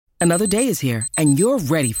Another day is here, and you're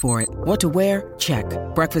ready for it. What to wear? Check.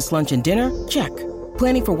 Breakfast, lunch, and dinner? Check.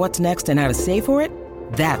 Planning for what's next and how to save for it?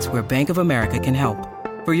 That's where Bank of America can help.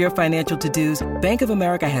 For your financial to-dos, Bank of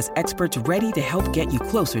America has experts ready to help get you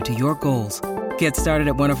closer to your goals. Get started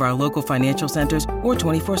at one of our local financial centers or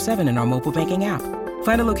 24/7 in our mobile banking app.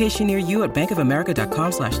 Find a location near you at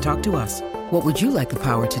bankofamerica.com/talktous. What would you like the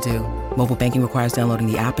power to do? Mobile banking requires downloading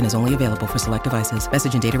the app and is only available for select devices.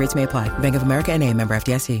 Message and data rates may apply. Bank of America N.A., member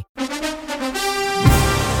FDIC.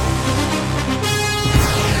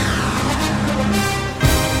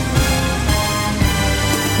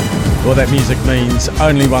 Well, that music means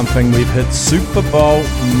only one thing. We've hit Super Bowl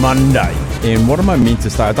Monday. And what am I meant to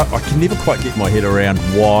say? I can never quite get my head around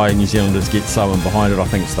why New Zealanders get so in behind it. I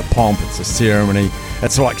think it's the pomp, it's the ceremony.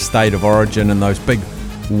 It's like State of Origin and those big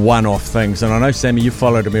one-off things. And I know, Sammy, you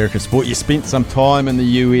followed American sport. You spent some time in the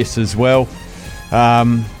US as well.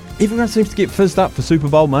 Everyone seems to get fizzed up for Super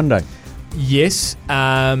Bowl Monday. Yes.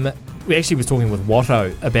 We actually was talking with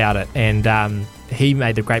Watto about it, and he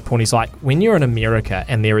made the great point. He's like, when you're in America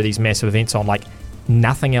and there are these massive events on, like,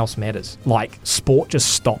 nothing else matters. Like, sport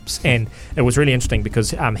just stops. And it was really interesting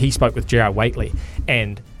because he spoke with Gerard Whateley,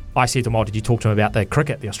 and I said to him, did you talk to him about the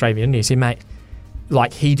cricket, the Australian? He said, mate,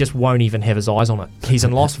 like, he just won't even have his eyes on it. He's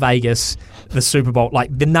in Las Vegas, the Super Bowl, like,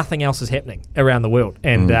 nothing else is happening around the world,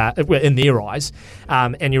 and in their eyes.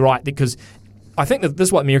 And you're right, because I think that this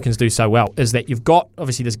is what Americans do so well, is that you've got,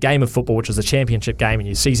 obviously, this game of football, which is a championship game, and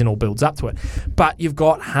your season all builds up to it. But you've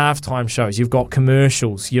got halftime shows, you've got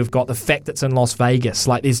commercials, you've got the fact that it's in Las Vegas.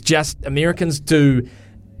 Like, there's just, Americans do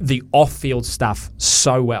the off-field stuff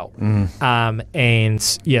so well.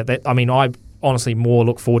 And, yeah, I honestly more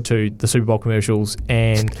look forward to the Super Bowl commercials,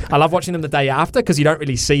 and I love watching them the day after because you don't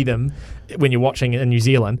really see them when you're watching in New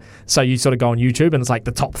Zealand. So you sort of go on YouTube and it's like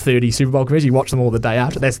the top 30 Super Bowl commercials. You watch them all the day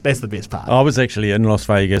after. That's the best part. I was actually in Las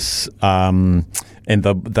Vegas, and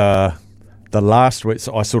the last week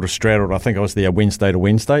I sort of straddled. I think I was there Wednesday to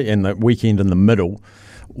Wednesday, and the weekend in the middle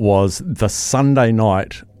was the Sunday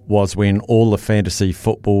night. Was when all the fantasy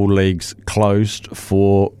football leagues closed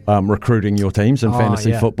for recruiting your teams in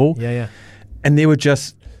fantasy football. Yeah. And there were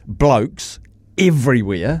just blokes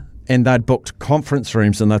everywhere, and they'd booked conference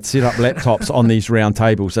rooms and they'd set up laptops on these round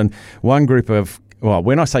tables. And one group of,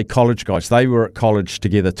 when I say college guys, they were at college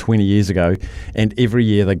together 20 years ago, and every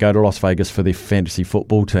year they go to Las Vegas for their fantasy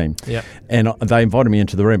football team. Yep. And they invited me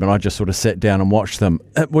into the room, and I just sort of sat down and watched them.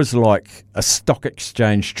 It was like a stock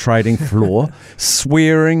exchange trading floor,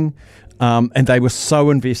 swearing. And they were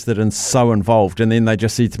so invested and so involved. And then they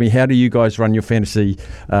just said to me, how do you guys run your fantasy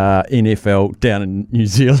NFL down in New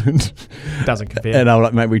Zealand? Doesn't compare. And I'm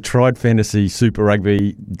like, mate, we tried fantasy Super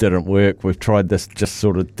Rugby, didn't work. We've tried this, just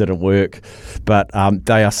sort of didn't work. But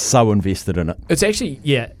they are so invested in it. It's actually,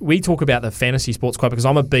 we talk about the fantasy sports quite because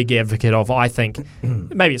I'm a big advocate of, I think,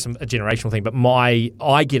 maybe it's a generational thing, but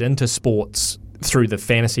I get into sports through the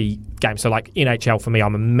fantasy game. So like NHL for me,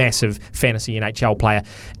 I'm a massive fantasy NHL player,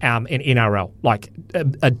 and NRL, like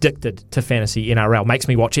addicted to fantasy NRL. Makes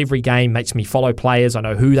me watch every game, makes me follow players. I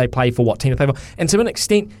know who they play for, what team they play for. And to an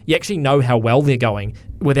extent, you actually know how well they're going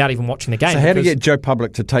without even watching the game. So how do you get Joe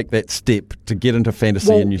Public to take that step to get into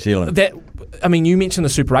fantasy in New Zealand? You mentioned the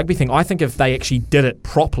Super Rugby thing. I think if they actually did it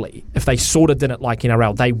properly, if they sort of did it like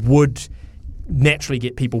NRL, they would naturally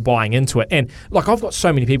get people buying into it. And like, I've got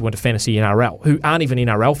so many people into fantasy NRL who aren't even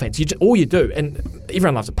NRL fans. All you do, and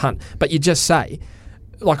everyone loves a punt, but you just say,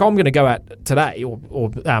 like, I'm going to go out today or over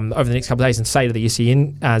the next couple of days and say to the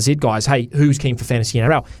SENZ guys, hey, who's keen for fantasy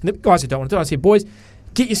NRL? And the guys who don't want to do it, I said, boys,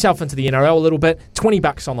 get yourself into the NRL a little bit,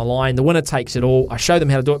 $20 on the line, the winner takes it all. I show them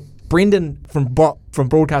how to do it. Brendan from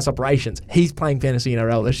Broadcast Operations, he's playing fantasy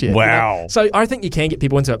NRL this year. Wow. You know? So I think you can get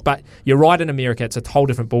people into it. But you're right, in America, it's a whole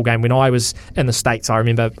different ballgame. When I was in the States, I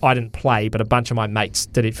remember I didn't play, but a bunch of my mates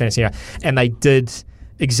did it fantasy NRL, and they did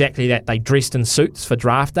exactly that. They dressed in suits for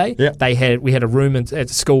draft day. Yep. We had a room at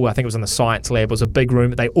school, I think it was in the science lab, it was a big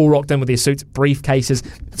room. They all rocked in with their suits, briefcases,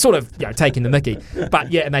 sort of taking the mickey.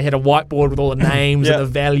 But and they had a whiteboard with all the names and the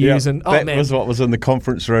values. And that was what was in the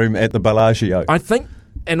conference room at the Bellagio. I think.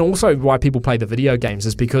 And also why people play the video games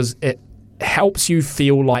is because it helps you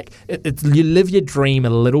feel like you live your dream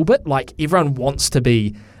a little bit. Like, everyone wants to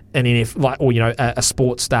be an a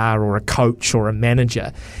sports star or a coach or a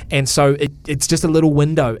manager, and so it's just a little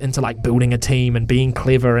window into like building a team and being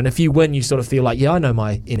clever. And if you win, you sort of feel like, I know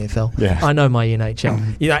my NFL, I know my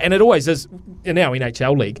NHL, and it always is. In our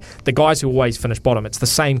NHL league, the guys who always finish bottom, it's the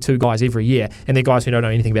same two guys every year, and they're guys who don't know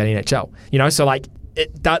anything about NHL. So like.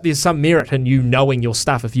 There's some merit in you knowing your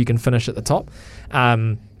stuff if you can finish at the top.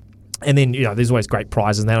 And then, there's always great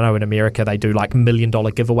prizes. And I know in America they do like $1 million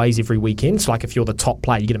giveaways every weekend. So like if you're the top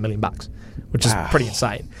player, you get $1 million, which is pretty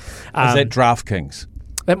insane. Is that DraftKings?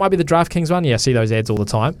 That might be the DraftKings one. Yeah, I see those ads all the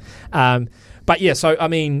time. But yeah, so I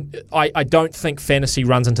mean, I don't think fantasy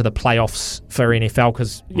runs into the playoffs for NFL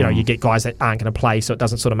because, you get guys that aren't going to play, so it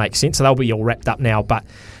doesn't sort of make sense. So they'll be all wrapped up now. But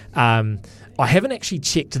I haven't actually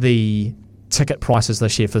checked the ticket prices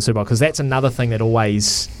this year for the Super Bowl because that's another thing that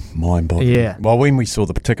always... mind-boggling. Yeah. Well, when we saw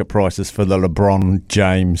the ticket prices for the LeBron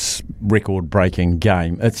James record-breaking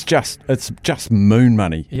game, it's just moon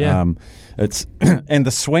money. Yeah. And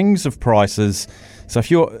the swings of prices. So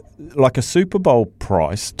if you're like a Super Bowl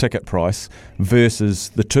ticket price versus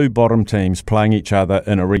the two bottom teams playing each other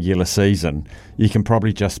in a regular season, you can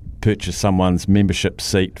probably just purchase someone's membership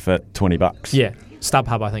seat for $20. Yeah.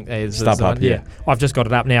 StubHub, I think is StubHub, yeah. I've just got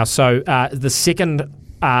it up now. So the second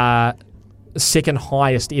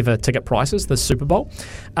highest ever ticket prices, the Super Bowl,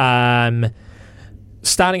 starting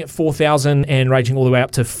at $4,000 and ranging all the way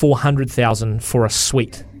up to $400,000 for a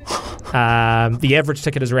suite. The average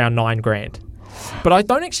ticket is around $9,000. But I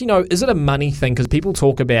don't actually know, is it a money thing? Because people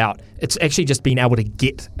talk about it's actually just being able to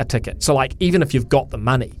get a ticket. So like even if you've got the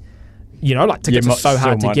money, like tickets are so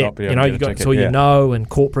hard to get. You've got it's all and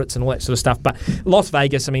corporates and all that sort of stuff. But Las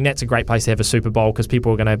Vegas, I mean, that's a great place to have a Super Bowl because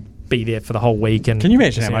people are going to be there for the whole week. And can you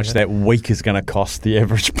imagine how much that week is going to cost the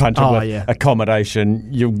average punter with accommodation?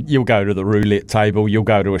 You'll go to the roulette table, you'll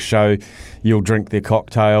go to a show, you'll drink their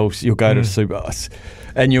cocktails, you'll go to Super Bowl.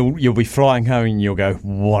 And you'll be flying home and you'll go,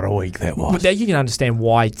 what a week that was. But now you can understand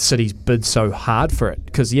why cities bid so hard for it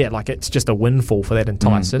because, it's just a windfall for that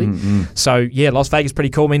entire city. So, Las Vegas pretty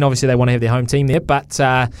cool. I mean, obviously they want to have their home team there, but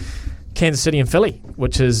Kansas City and Philly,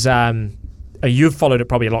 which is you've followed it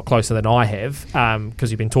probably a lot closer than I have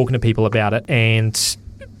because you've been talking to people about it, and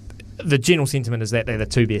the general sentiment is that they're the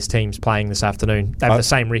two best teams playing this afternoon. They have the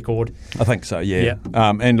same record. I think so, yeah.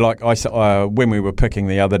 And like I said, when we were picking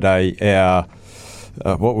the other day,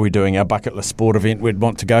 what were we doing? Our bucket list sport event we'd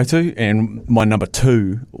want to go to, and my number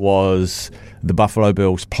 2 was the Buffalo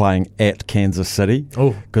Bills playing at Kansas City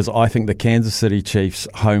because I think the Kansas City Chiefs'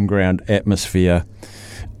 home ground atmosphere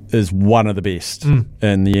is one of the best in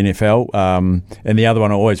the NFL. And the other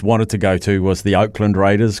one I always wanted to go to was the Oakland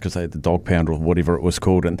Raiders because they had the Dog Pound or whatever it was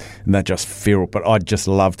called, and that just feral. But I'd just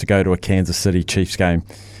love to go to a Kansas City Chiefs game.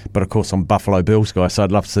 But of course, I'm a Buffalo Bills guy, so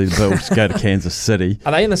I'd love to see the Bills go to Kansas City.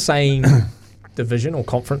 Are they in the same division or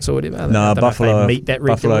conference or whatever? No, Buffalo meet that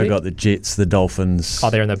regularly. Buffalo got the Jets, the Dolphins. Oh,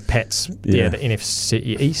 they're in the Pats, the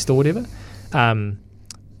NFC East or whatever.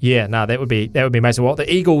 That would be amazing. Well,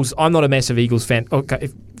 the Eagles, I'm not a massive Eagles fan. Okay,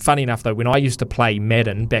 funny enough though, when I used to play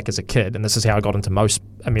Madden back as a kid, and this is how I got into most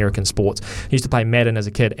American sports, I used to play Madden as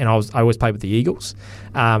a kid, and I always played with the Eagles.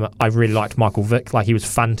 I really liked Michael Vick. Like he was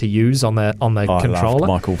fun to use on the controller. I loved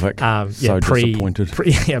Michael Vick. Disappointed.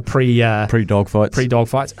 Pre-dogfights.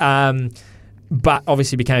 Pre-dogfights. But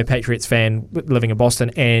obviously became a Patriots fan living in Boston,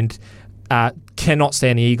 and cannot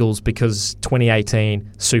stand the Eagles because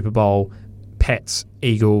 2018 Super Bowl, Pats,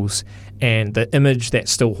 Eagles, and the image that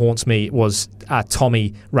still haunts me was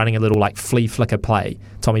Tommy running a little like flea flicker play,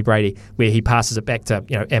 Tommy Brady, where he passes it back to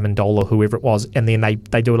Amendola or whoever it was, and then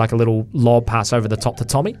they do like a little lob pass over the top to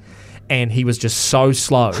Tommy, and he was just so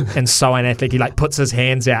slow and so unathletic. He like puts his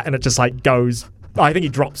hands out and it just like goes. I think he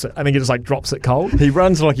drops it. I think he just like drops it cold. He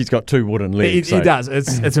runs like he's got 2 wooden legs. He does.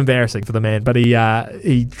 It's embarrassing for the man. But he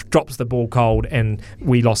drops the ball cold, and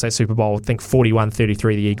we lost that Super Bowl. I think 41-33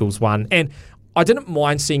 the Eagles won. And I didn't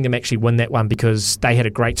mind seeing them actually win that one because they had a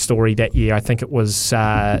great story that year. I think it was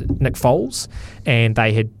Nick Foles, and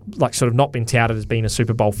they had like sort of not been touted as being a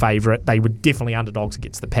Super Bowl favourite. They were definitely underdogs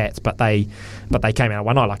against the Pats, but they came out and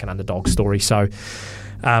won. I like an underdog story. So.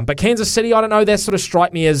 But Kansas City, I don't know, that sort of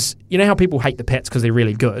strike me as, how people hate the Pats because they're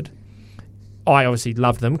really good. I obviously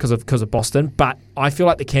love them because of Boston, but I feel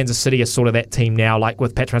like the Kansas City is sort of that team now, like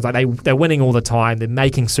with Patriots, like they're winning all the time. They're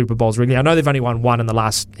making Super Bowls regularly. I know they've only won one in the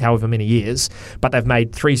last however many years, but they've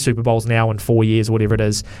made 3 Super Bowls now in 4 years or whatever it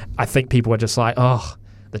is. I think people are just like,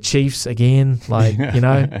 the Chiefs again, like,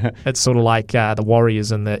 it's sort of like the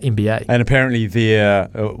Warriors in the NBA. And apparently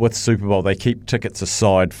with Super Bowl, they keep tickets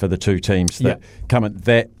aside for the 2 teams that come at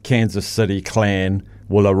that Kansas City clan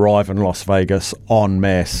will arrive in Las Vegas en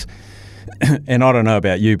masse. And I don't know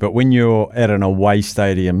about you, but when you're at an away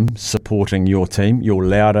stadium supporting your team, you're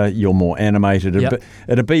louder, you're more animated.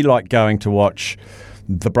 It'd be like going to watch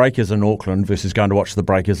the Breakers in Auckland versus going to watch the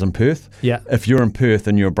Breakers in Perth. Yeah. If you're in Perth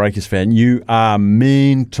and you're a Breakers fan, you are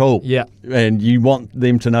mental. Yeah. And you want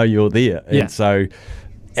them to know you're there. Yeah. And so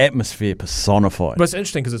atmosphere personified. But it's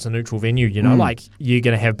interesting because it's a neutral venue, like you're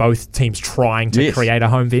going to have both teams trying to create a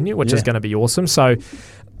home venue, which is going to be awesome. So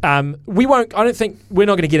We won't. I don't think we're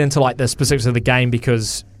not going to get into like the specifics of the game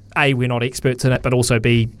because A, we're not experts in it, but also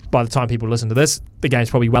B, by the time people listen to this, the game's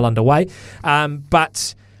probably well underway.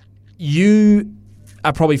 But you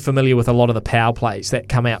are probably familiar with a lot of the power plays that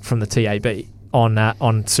come out from the TAB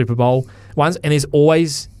on Super Bowl ones, and there's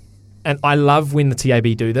always, and I love when the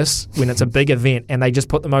TAB do this when it's a big event and they just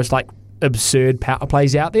put the most like absurd power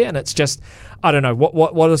plays out there, and it's just, I don't know,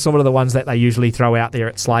 what are some of the ones that they usually throw out there?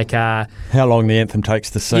 It's like how long the anthem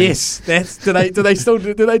takes to sing. Yes, that's do they still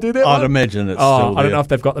do that? I'd imagine it's still there. I don't know if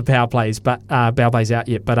they've got the power plays out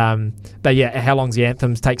yet, but yeah, how long the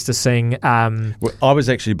anthem takes to sing. Well, I was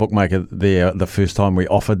actually bookmaker there the first time we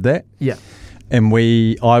offered that. Yeah, and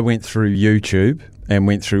I went through YouTube and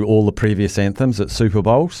went through all the previous anthems at Super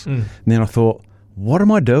Bowls, and then I thought, what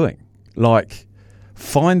am I doing? Like,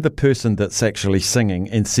 find the person that's actually singing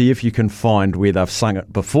and see if you can find where they've sung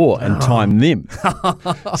it before and time them.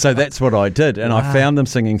 So that's what I did, and I found them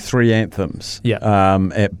singing 3 anthems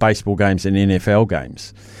at baseball games and NFL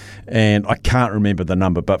games. And I can't remember the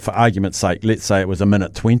number, but for argument's sake, let's say it was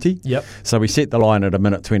 1:20. Yep. So we set the line at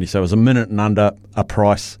 1:20. So it was a minute and under, a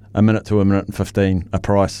price, a minute to a minute and 15, a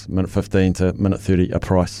price, minute 15 to minute 30, a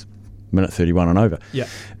price, minute 31 and over. Yeah.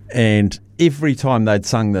 And every time they'd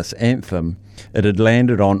sung this anthem, it had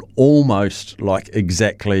landed on almost like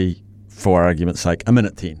exactly, for argument's sake, a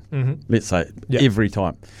minute 10. Mm-hmm. Let's say every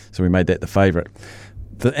time. So we made that the favourite.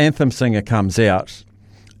 The anthem singer comes out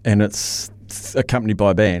and it's accompanied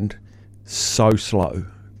by a band, so slow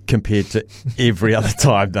compared to every other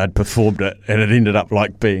time they'd performed it, and it ended up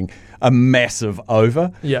like being a massive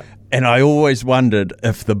over. Yeah. And I always wondered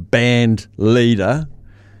if the band leader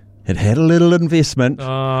had a little investment,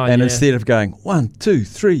 and instead of going 1, 2,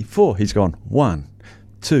 3, 4, he's gone 1,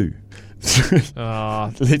 2.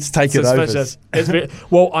 Let's take it over.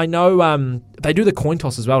 Well, I know they do the coin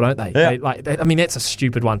toss as well, don't they? Yeah. I mean, that's a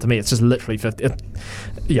stupid one to me. It's just literally 50. It's a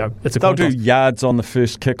They'll coin toss. do yards on the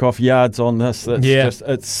first kickoff, yards on this.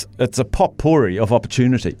 It's a potpourri of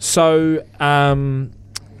opportunity. So,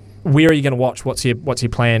 where are you going to watch? What's your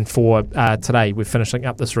plan for today? We're finishing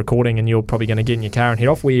up this recording, and you're probably going to get in your car and head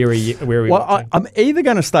off. Where are we? Well, I'm either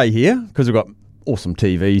going to stay here because we've got awesome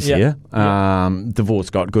TVs here.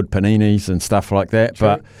 Devore's got good paninis and stuff like that. True.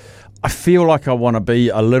 But I feel like I want to be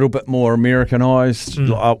a little bit more Americanised.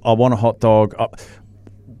 I want a hot dog.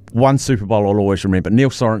 One Super Bowl I'll always remember. Neil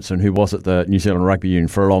Sorensen, who was at the New Zealand Rugby Union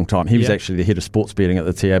for a long time, he was actually the head of sports betting at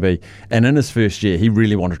the TAB. And in his first year, he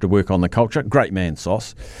really wanted to work on the culture. Great man,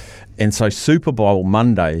 Sauce. And so Super Bowl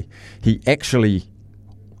Monday, he actually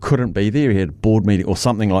couldn't be there. He had a board meeting or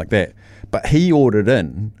something like that. But he ordered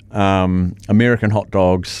in American hot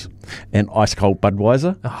dogs and ice cold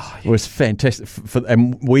Budweiser. It was fantastic,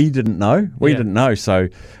 and we didn't know. So,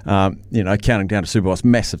 counting down to Super Bowl, it's a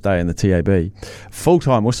massive day in the TAB.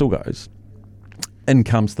 Full-time whistle goes. In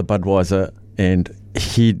comes the Budweiser, and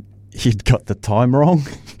he'd got the time wrong.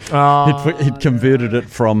 He'd converted it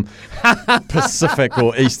from Pacific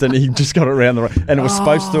or Eastern. He just got it around the right, and it was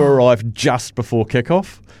supposed to arrive just before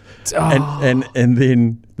kickoff. And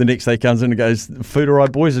then the next day comes in and goes, food all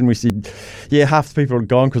right, boys? And we said, half the people had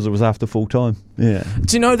gone because it was after full time. Yeah.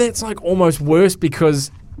 Do you know that's like almost worse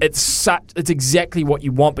because it's exactly what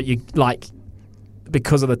you want, but you like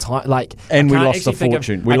because of the time, like. And we lost the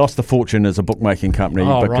fortune. We lost the fortune as a bookmaking company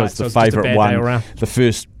because the favourite one, the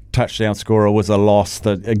first touchdown scorer was a loss,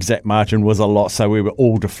 the exact margin was a loss, so we were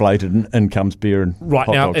all deflated, and in comes beer and right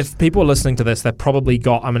hot now dogs. If people are listening to this, they've probably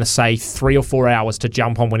got, I'm going to say, 3 or 4 hours to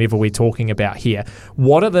jump on whenever we're talking about here.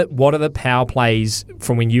 What are the power plays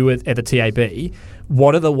from when you were at the TAB?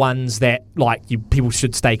 What are the ones that people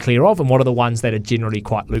should stay clear of, and what are the ones that are generally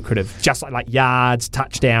quite lucrative, just like yards,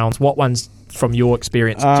 touchdowns? What ones from your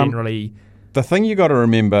experience generally? The thing you got to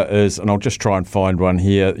remember is, and I'll just try and find one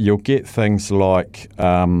here, you'll get things like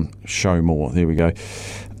show more. There we go.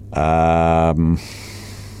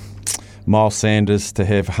 Miles Sanders to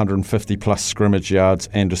have 150 plus scrimmage yards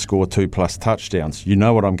and to score 2 plus touchdowns. You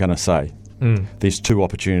know what I'm going to say. There's 2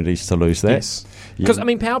 opportunities to lose that. Yes. Because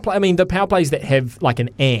the power plays that have like an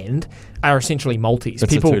and are essentially multis.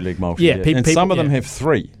 It's a 2-leg multi. Yeah, and some of them have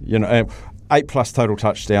 3. 8 plus total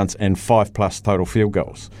touchdowns and 5 plus total field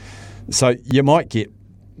goals. So you might get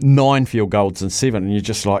 9 field goals and 7, and you're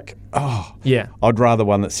just like, I'd rather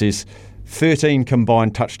one that says 13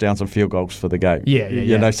 combined touchdowns and field goals for the game.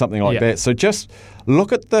 Something like that. So just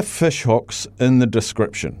look at the fish hooks in the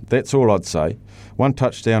description. That's all I'd say. 1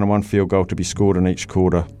 touchdown and 1 field goal to be scored in each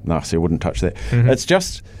quarter. No, I wouldn't touch that. Mm-hmm. It's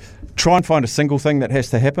just try and find a single thing that has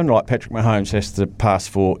to happen, like Patrick Mahomes has to pass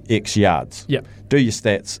for X yards. Yep. Do your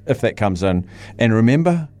stats if that comes in. And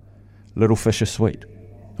remember, little fish are sweet.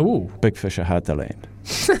 Ooh. Big fish are hard to land.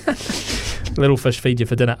 Little fish feed you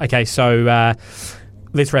for dinner. Okay, so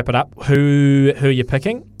let's wrap it up. Who are you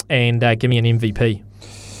picking? And give me an MVP.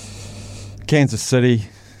 Kansas City,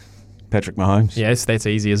 Patrick Mahomes. Yes, that's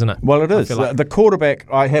easy, isn't it? Well, it is. The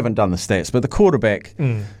quarterback, I haven't done the stats, but the quarterback,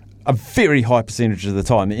 a very high percentage of the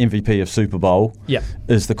time, the MVP of Super Bowl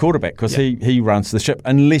is the quarterback because he runs the ship,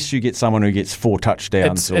 unless you get someone who gets 4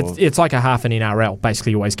 touchdowns. It's like a half an NRL,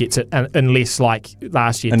 basically always gets it, unless like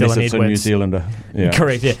last year unless Dylan it's Edwards. a New Zealander. Yeah.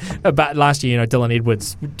 Correct, yeah. But last year, Dylan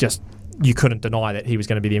Edwards, just you couldn't deny that he was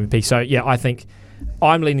going to be the MVP. So, yeah, I think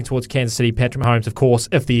I'm leaning towards Kansas City, Patrick Mahomes, of course.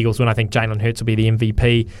 If the Eagles win, I think Jalen Hurts will be the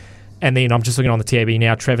MVP. And then I'm just looking on the TAB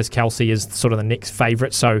now. Travis Kelce is sort of the next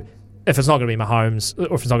favourite. So if it's not going to be Mahomes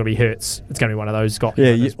or if it's not going to be Hurts, it's going to be one of those guys.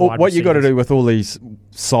 Yeah, what you got to do with all these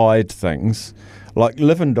side things, like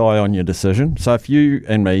live and die on your decision. So if you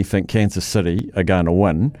and me think Kansas City are going to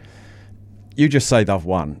win, you just say they've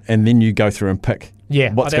won, and then you go through and pick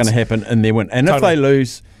what's going to happen in their win. And totally. If they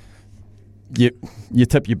lose, you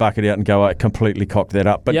tip your bucket out and go, I completely cocked that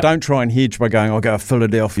up. But don't try and hedge by going, I'll go a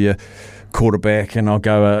Philadelphia quarterback and I'll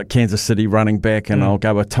go a Kansas City running back and I'll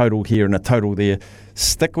go a total here and a total there.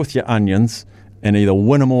 Stick with your onions and either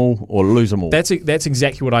win them all or lose them all. That's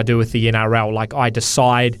exactly what I do with the NRL. Like, I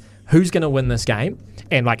decide who's going to win this game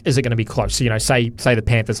and, like, is it going to be close? So, say the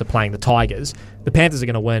Panthers are playing the Tigers. The Panthers are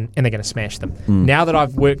going to win and they're going to smash them. Now that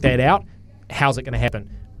I've worked that out, how's it going to happen?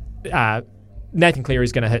 Nathan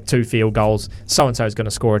Cleary's going to hit 2 field goals. So-and-so is going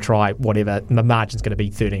to score a try, whatever. The margin's going to be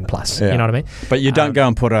 13 plus. Yeah. You know what I mean? But you don't go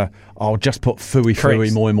and I'll just put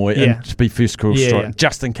fooey, moi, and be first call strike,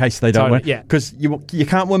 just in case they don't win. Because you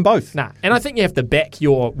can't win both. Nah. And I think you have to back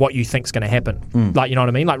what you think's going to happen. Like, you know what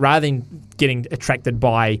I mean? Like, rather than getting attracted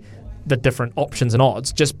by the different options and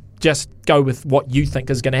odds, just go with what you think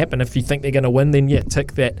is going to happen. If you think they're going to win, then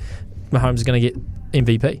tick that Mahomes is going to get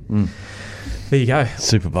MVP. There you go.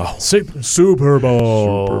 Super Bowl. Super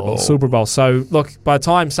Bowl. So, look, by the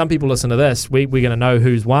time some people listen to this, we're going to know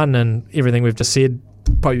who's won, and everything we've just said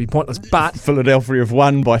probably be pointless. But Philadelphia have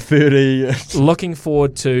won by 30. Looking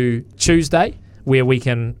forward to Tuesday, where we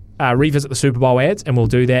can revisit the Super Bowl ads, and we'll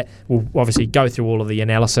do that. We'll obviously go through all of the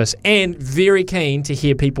analysis, and very keen to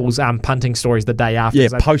hear people's punting stories the day after. Yeah,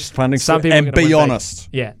 post-punting stories. And be honest.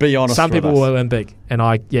 Yeah. Be honest. Some people will win big, and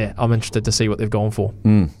I'm interested to see what they've gone for.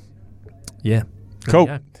 Yeah.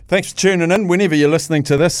 Cool. Thanks for tuning in. Whenever you're listening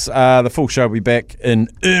to this, the full show will be back in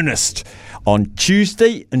earnest on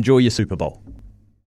Tuesday. Enjoy your Super Bowl.